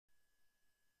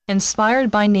Inspired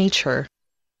by nature.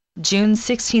 June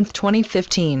 16,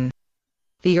 2015.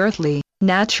 The earthly,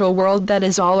 natural world that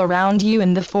is all around you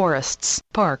in the forests,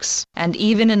 parks, and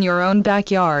even in your own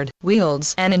backyard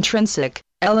wields an intrinsic,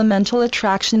 elemental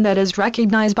attraction that is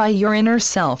recognized by your inner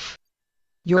self.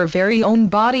 Your very own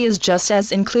body is just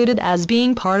as included as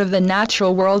being part of the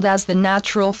natural world as the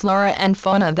natural flora and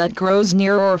fauna that grows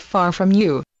near or far from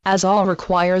you, as all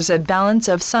requires a balance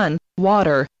of sun,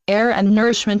 water, air and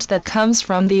nourishment that comes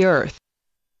from the earth.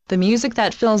 The music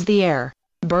that fills the air,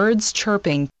 birds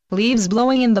chirping, leaves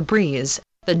blowing in the breeze,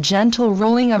 the gentle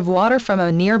rolling of water from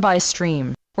a nearby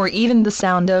stream, or even the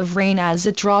sound of rain as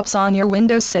it drops on your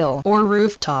windowsill or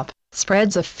rooftop,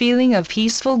 spreads a feeling of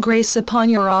peaceful grace upon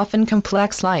your often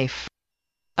complex life.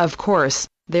 Of course,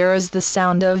 there is the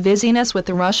sound of busyness with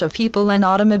the rush of people and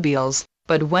automobiles,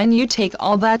 but when you take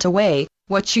all that away,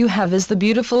 what you have is the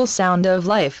beautiful sound of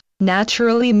life,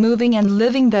 naturally moving and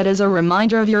living that is a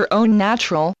reminder of your own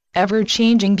natural,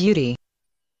 ever-changing beauty.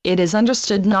 It is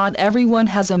understood not everyone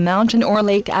has a mountain or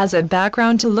lake as a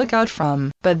background to look out from,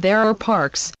 but there are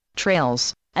parks,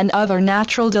 trails, and other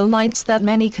natural delights that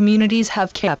many communities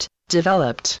have kept,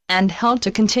 developed, and held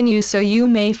to continue so you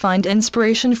may find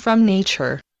inspiration from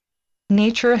nature.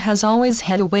 Nature has always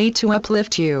had a way to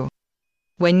uplift you.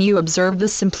 When you observe the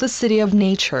simplicity of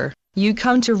nature, you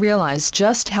come to realize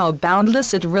just how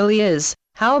boundless it really is,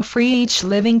 how free each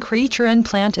living creature and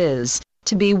plant is,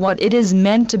 to be what it is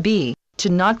meant to be, to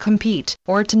not compete,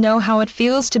 or to know how it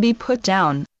feels to be put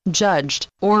down, judged,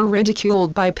 or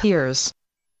ridiculed by peers.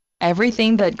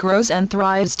 Everything that grows and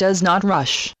thrives does not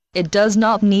rush. It does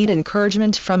not need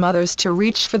encouragement from others to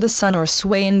reach for the sun or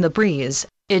sway in the breeze,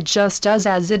 it just does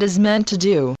as it is meant to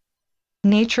do.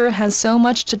 Nature has so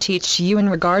much to teach you in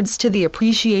regards to the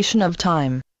appreciation of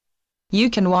time. You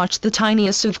can watch the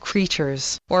tiniest of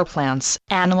creatures, or plants,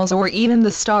 animals or even the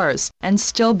stars, and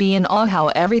still be in awe how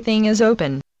everything is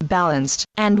open, balanced,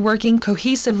 and working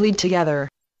cohesively together.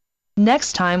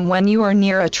 Next time when you are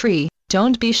near a tree,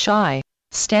 don't be shy.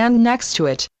 Stand next to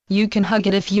it, you can hug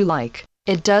it if you like.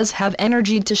 It does have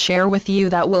energy to share with you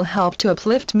that will help to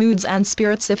uplift moods and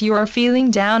spirits if you are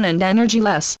feeling down and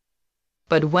energyless.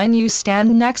 But when you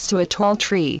stand next to a tall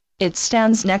tree, it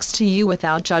stands next to you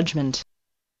without judgment.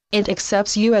 It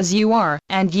accepts you as you are,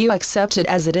 and you accept it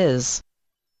as it is.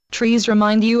 Trees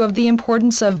remind you of the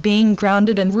importance of being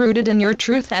grounded and rooted in your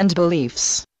truth and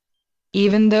beliefs.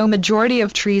 Even though majority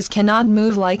of trees cannot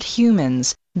move like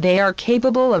humans, they are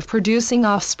capable of producing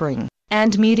offspring,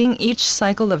 and meeting each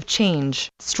cycle of change,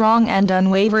 strong and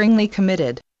unwaveringly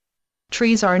committed.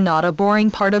 Trees are not a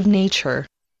boring part of nature.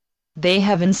 They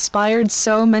have inspired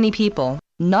so many people,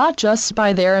 not just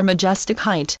by their majestic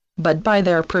height, but by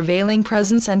their prevailing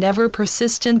presence and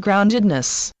ever-persistent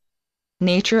groundedness.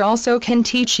 Nature also can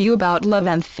teach you about love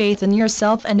and faith in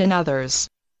yourself and in others.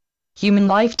 Human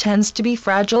life tends to be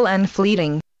fragile and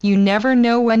fleeting. You never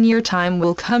know when your time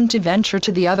will come to venture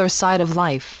to the other side of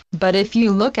life. But if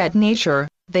you look at nature,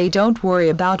 they don't worry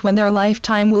about when their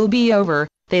lifetime will be over.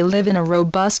 They live in a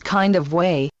robust kind of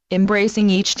way,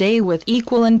 embracing each day with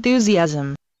equal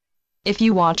enthusiasm. If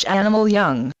you watch animal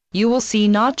young, you will see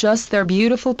not just their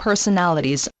beautiful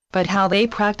personalities, but how they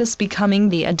practice becoming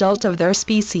the adult of their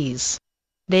species.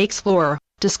 They explore,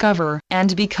 discover,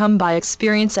 and become by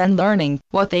experience and learning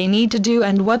what they need to do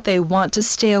and what they want to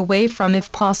stay away from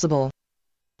if possible.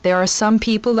 There are some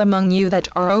people among you that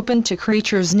are open to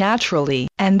creatures naturally,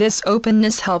 and this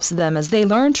openness helps them as they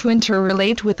learn to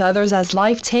interrelate with others as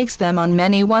life takes them on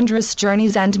many wondrous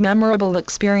journeys and memorable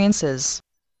experiences.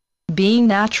 Being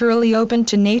naturally open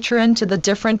to nature and to the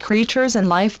different creatures and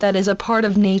life that is a part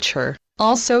of nature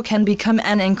also can become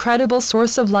an incredible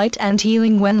source of light and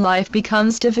healing when life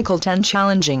becomes difficult and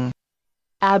challenging.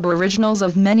 Aboriginals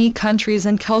of many countries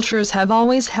and cultures have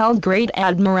always held great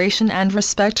admiration and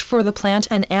respect for the plant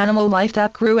and animal life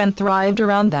that grew and thrived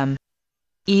around them.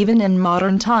 Even in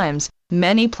modern times,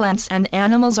 many plants and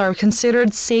animals are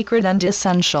considered sacred and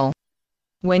essential.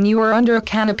 When you are under a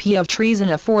canopy of trees in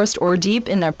a forest or deep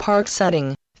in a park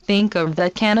setting, think of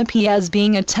that canopy as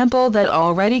being a temple that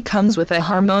already comes with a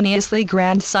harmoniously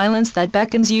grand silence that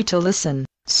beckons you to listen,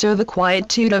 so the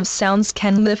quietude of sounds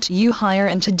can lift you higher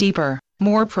into deeper,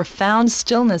 more profound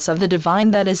stillness of the divine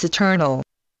that is eternal.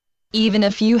 Even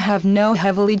if you have no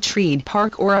heavily treed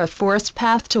park or a forest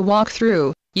path to walk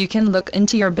through, you can look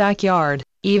into your backyard,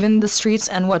 even the streets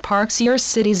and what parks your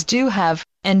cities do have,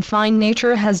 and find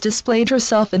nature has displayed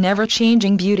herself in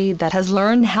ever-changing beauty that has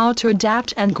learned how to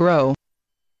adapt and grow.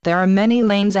 There are many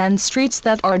lanes and streets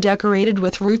that are decorated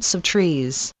with roots of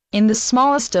trees. In the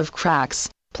smallest of cracks,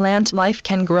 plant life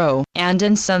can grow, and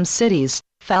in some cities,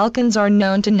 falcons are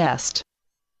known to nest.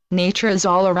 Nature is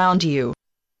all around you.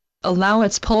 Allow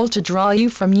its pull to draw you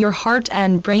from your heart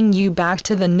and bring you back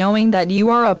to the knowing that you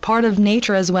are a part of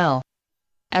nature as well.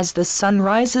 As the sun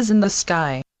rises in the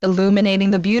sky,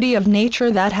 illuminating the beauty of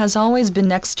nature that has always been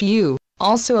next to you,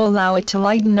 also allow it to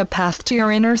lighten a path to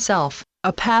your inner self,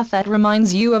 a path that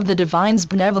reminds you of the divine's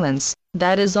benevolence,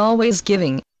 that is always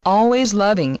giving, always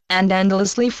loving, and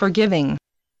endlessly forgiving.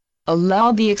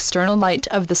 Allow the external light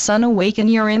of the sun awaken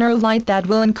your inner light that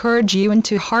will encourage you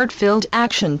into heart-filled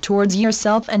action towards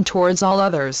yourself and towards all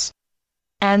others.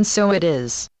 And so it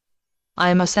is. I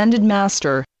am Ascended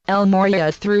Master, El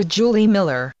Morya through Julie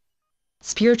Miller.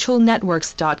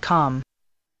 SpiritualNetworks.com